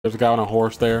There's a guy on a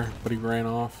horse there, but he ran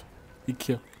off. He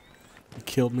killed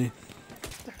me.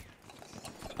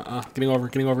 Getting over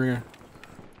here.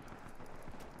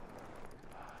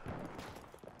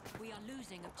 We are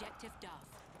losing objective Duff.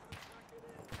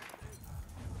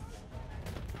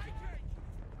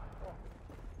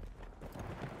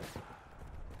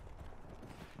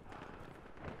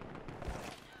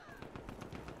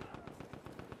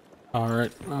 All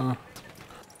right.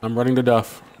 I'm running to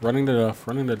Duff. Running to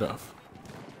Duff.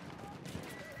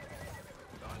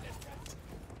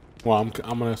 Well, I'm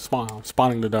gonna spawn. I'm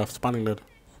spawning to Duff.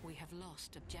 We have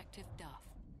lost objective Duff.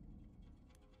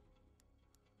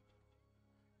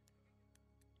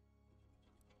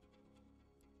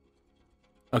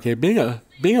 Okay, being a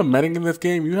medic in this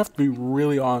game, you have to be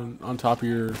really on top of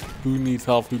your who needs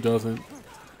help, who doesn't.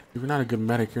 If you're not a good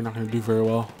medic, you're not gonna do very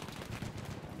well.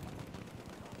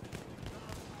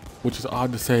 Which is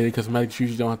odd to say because medics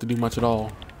usually don't have to do much at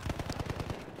all.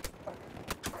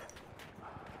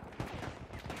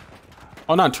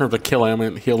 Oh, not in terms of killing, I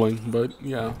meant healing, but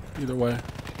yeah, either way.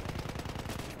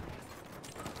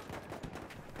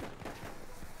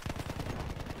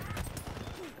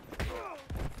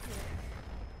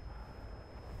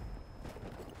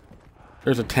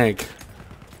 There's a tank.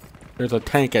 There's a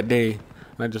tank at day,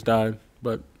 and I just died,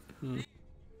 but...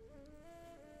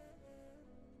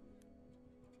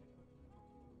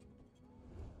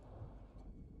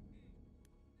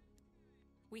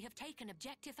 We have taken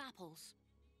objective apples.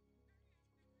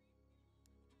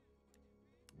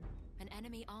 An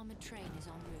enemy armored train is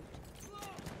en route.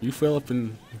 You fill up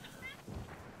in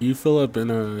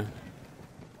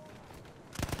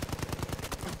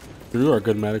through our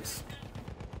good medics.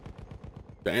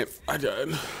 Damn, I died.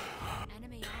 Enemy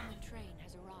armored train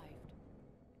has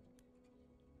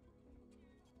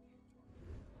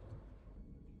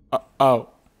arrived.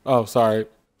 Oh, sorry.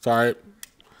 We have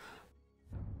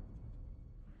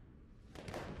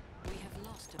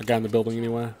lost I got in the building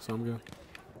anyway, so I'm good.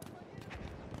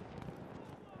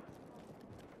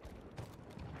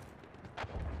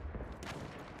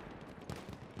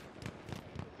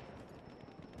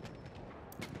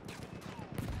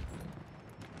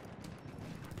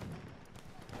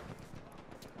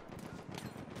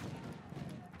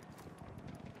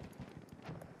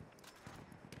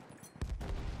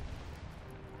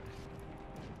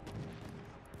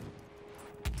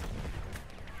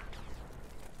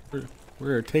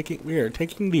 We are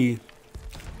taking the.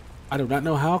 I do not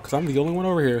know how, cause I'm the only one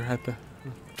over here at the.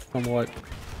 Somewhat.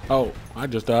 Oh, I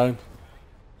just died.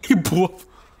 He blew up.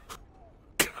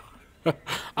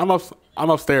 I'm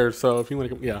upstairs, so if you want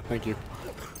to come, yeah, thank you.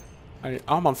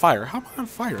 I'm on fire. How am I on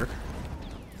fire?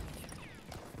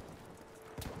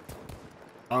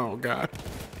 Oh God.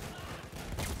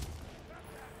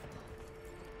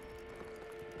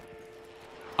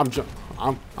 I'm jumping.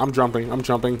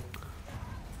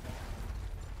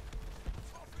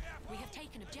 We have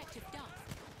taken objective Duff.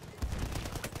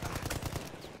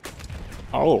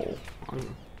 Oh.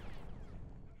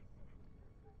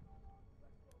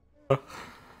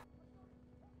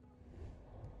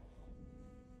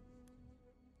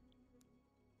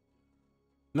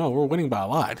 No, we're winning by a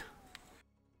lot.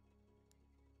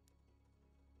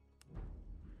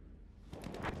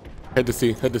 Head to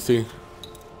sea. Is available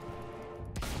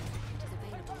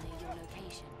near your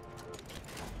location.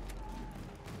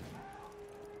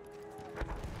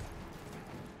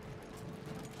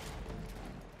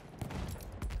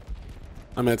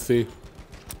 I'm at sea.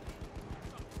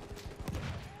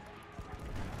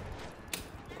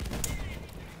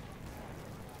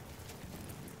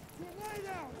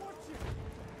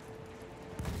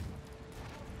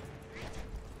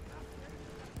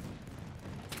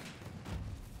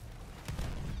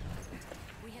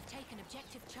 We have taken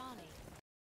objective Charlie.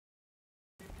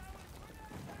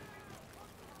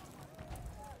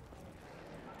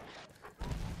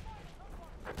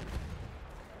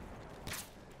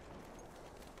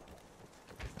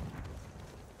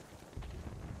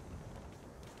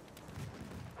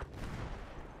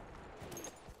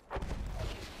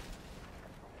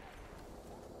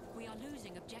 We are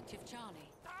losing objective Charlie.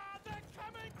 They're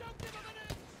coming! Don't give them an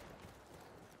inch!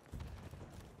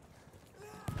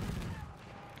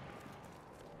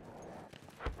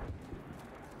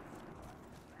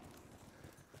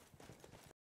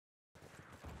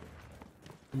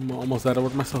 I'm almost out of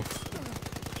work myself.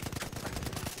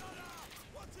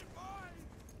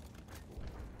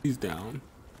 He's down.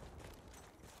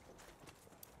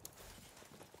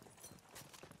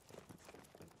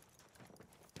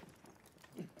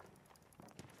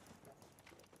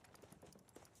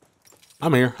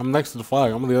 I'm here. I'm next to the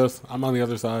flag. I'm on the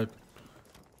other side.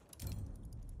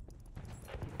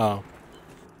 Oh.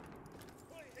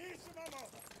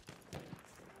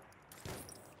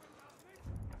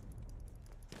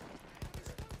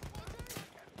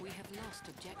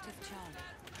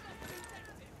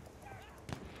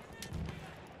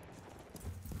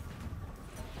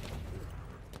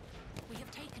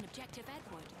 Objective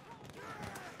Edward.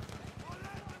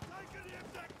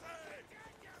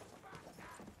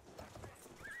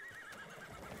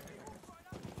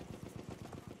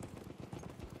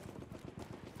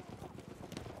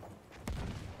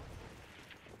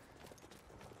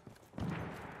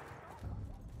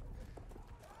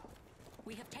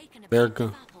 We have taken They're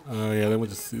objective good. apple. Oh yeah,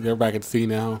 they're back at sea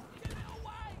now.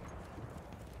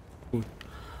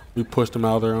 We pushed them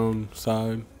out of their own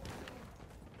side.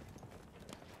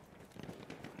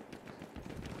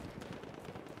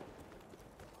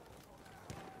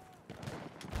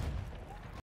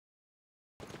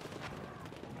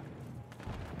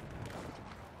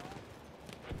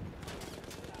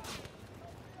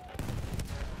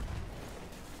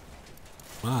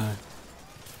 My.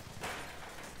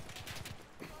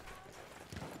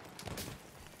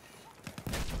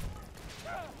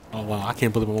 Oh wow, I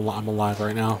can't believe I'm alive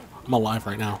right now. I'm alive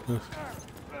right now.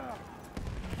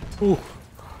 Ooh.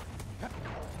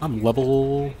 I'm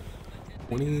level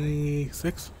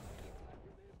 26.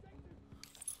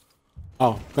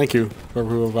 Oh, thank you,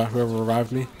 whoever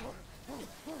revived me.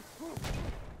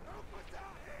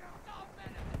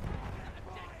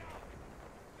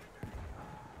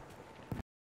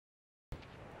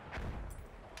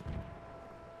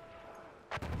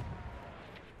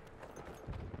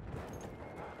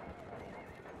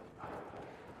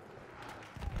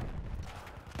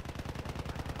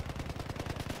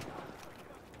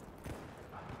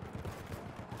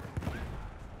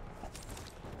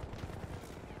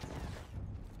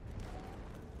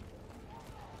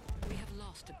 We have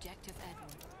lost objective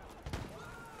Edward.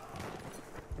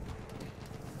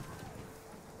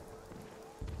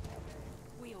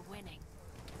 We are winning.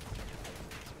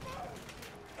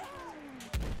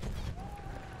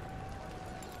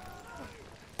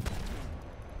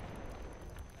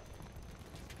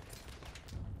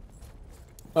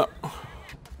 Oh.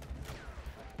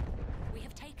 We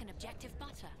have taken objective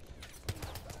butter.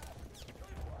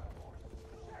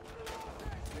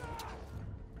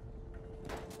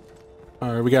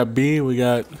 All right, we got B, we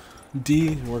got D,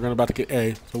 and we're about to get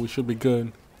A, so we should be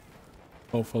good.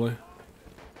 Hopefully.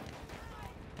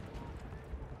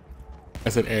 I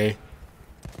said A.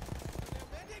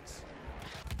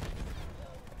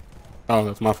 Oh,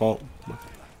 that's my fault.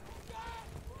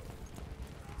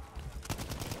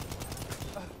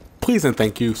 Please and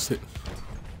thank you. Sit.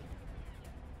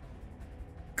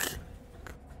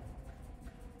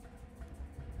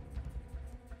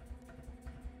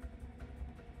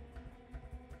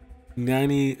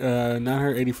 $90,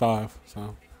 985.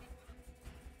 So.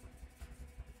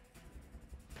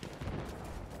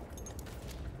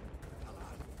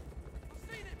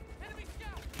 Seen it! Enemy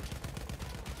scout!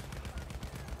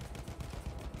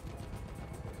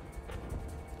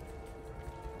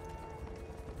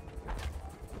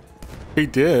 He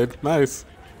did. Nice.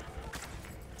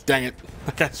 Dang it!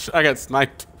 I got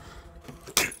sniped.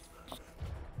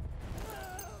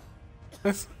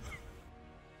 That's,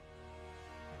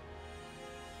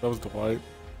 that was Dwight.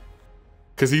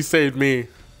 Cause he saved me.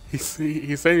 He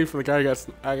saved me from the guy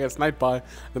I got sniped by.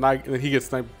 Then he gets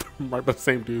sniped right by the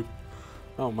same dude.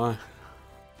 Oh my.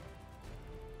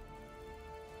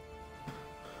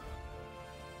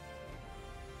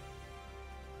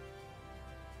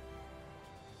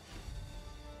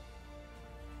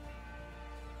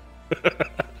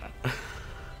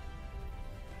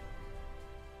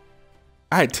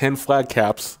 I had 10 flag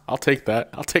caps. I'll take that.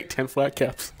 I'll take 10 flag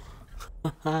caps.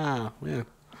 Ah, man.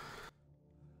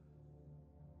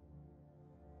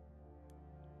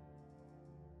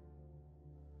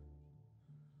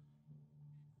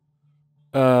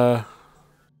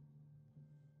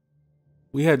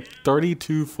 We had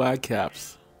 32 flag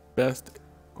caps. Best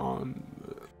on.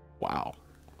 Wow.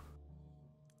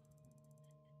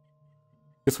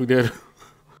 Yes, we did.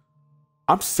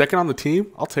 I'm second on the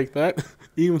team. I'll take that.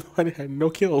 Even though I had no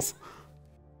kills.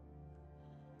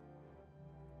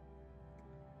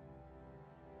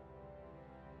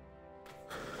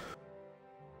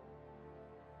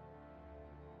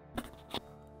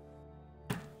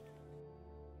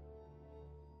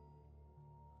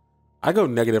 I go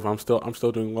negative. I'm still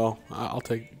doing well. I'll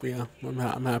take. Yeah,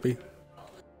 I'm happy.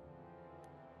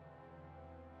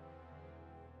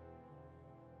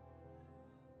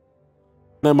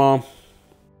 No, Mom.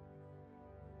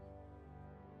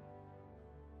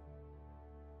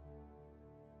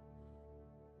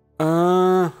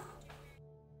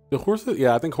 The horses.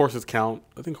 Yeah, I think horses count.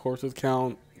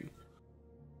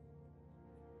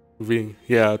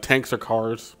 Yeah, tanks are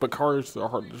cars, but cars are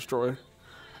hard to destroy.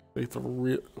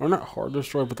 Or not hard to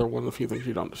destroy, but they're one of the few things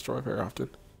you don't destroy very often.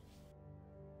 –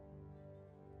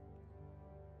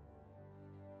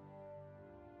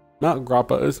 Mount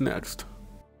Grappa is next.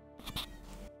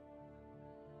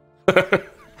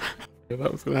 Yeah,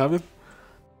 that was gonna happen.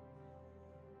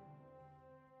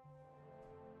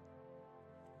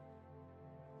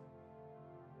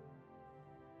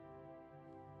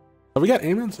 Have we got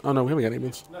Amons? Oh no, we haven't got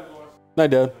Amons. Not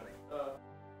dead.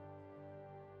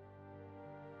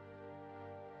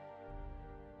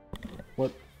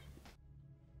 What?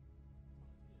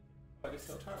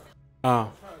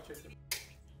 Oh.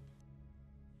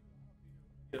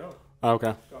 Oh,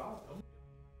 okay.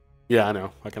 Yeah, I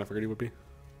know. I kind of figured he would be.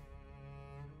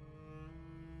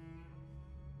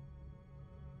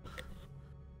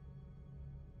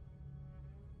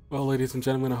 Well, ladies and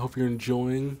gentlemen, I hope you're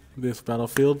enjoying this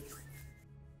Battlefield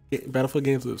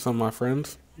games with some of my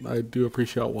friends. I do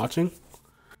appreciate watching.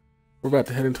 We're about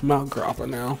to head into Mount Grappa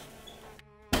now.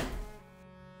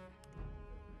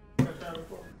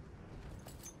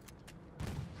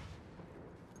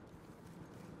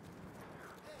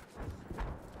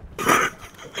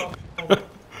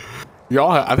 Y'all,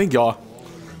 I think y'all,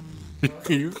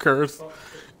 you curse.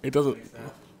 It doesn't.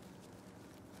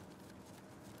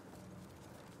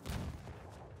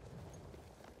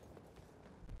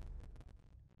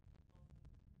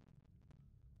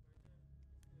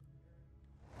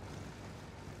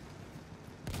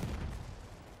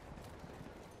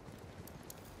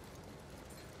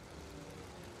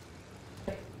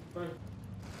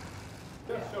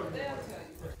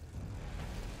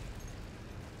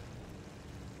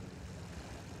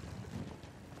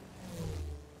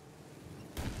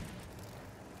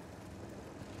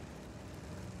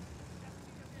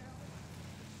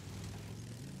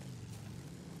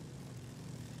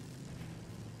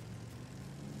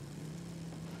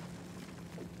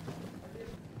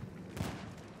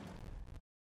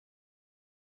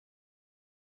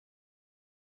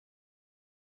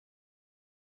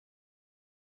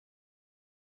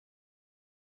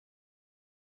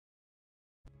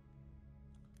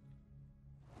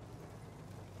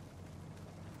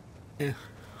 Yeah.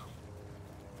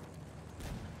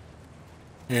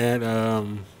 And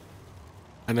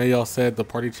I know y'all said the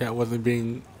party chat wasn't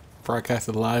being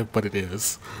broadcasted live, but it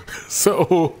is.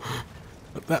 So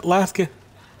that last game,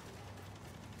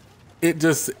 it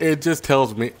just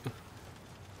tells me.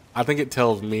 I think it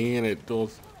tells me, and it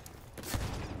does.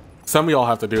 Some of y'all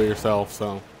have to do it yourself,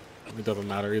 so it doesn't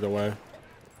matter either way.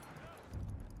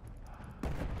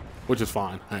 Which is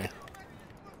fine. Hey,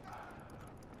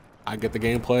 I get the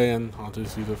gameplay, and I'll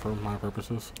just use it for my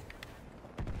purposes.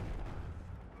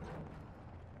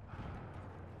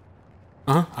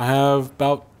 I have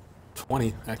about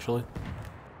 20 actually.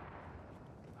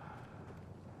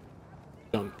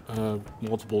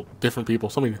 Multiple different people.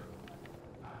 Somebody.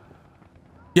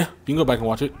 Yeah, you can go back and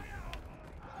watch it.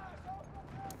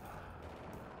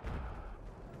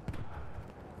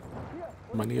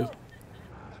 My knee is.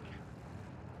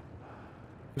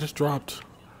 I just dropped.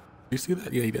 Did you see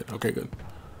that? Yeah, he did. Okay, good.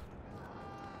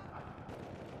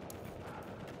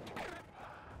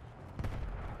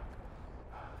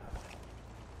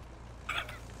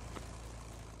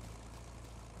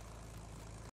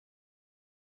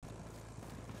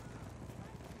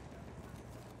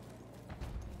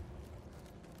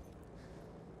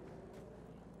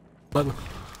 But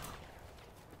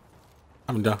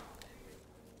I'm done.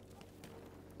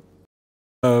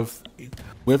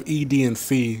 With E, D, and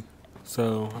C,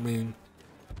 so I mean,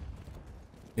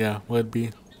 yeah, would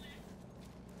be.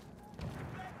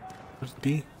 Where's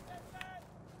D?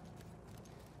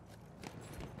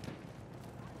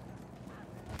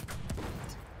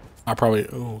 I probably.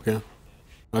 Oh, okay.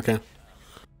 Okay.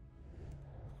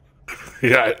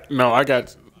 Yeah. No, I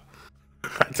got.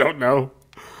 I don't know.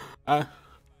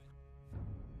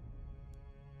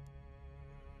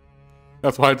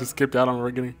 That's why I just skipped out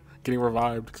on getting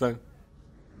revived because I.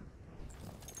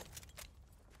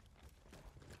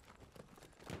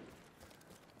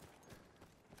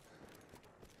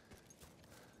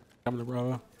 Coming to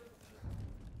Bravo.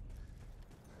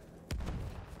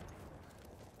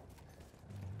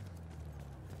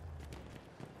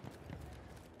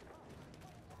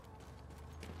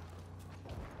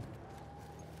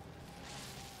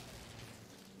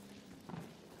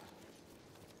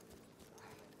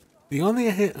 The only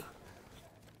hit.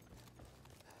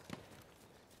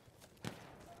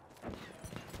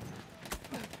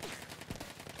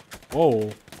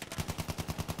 Oh.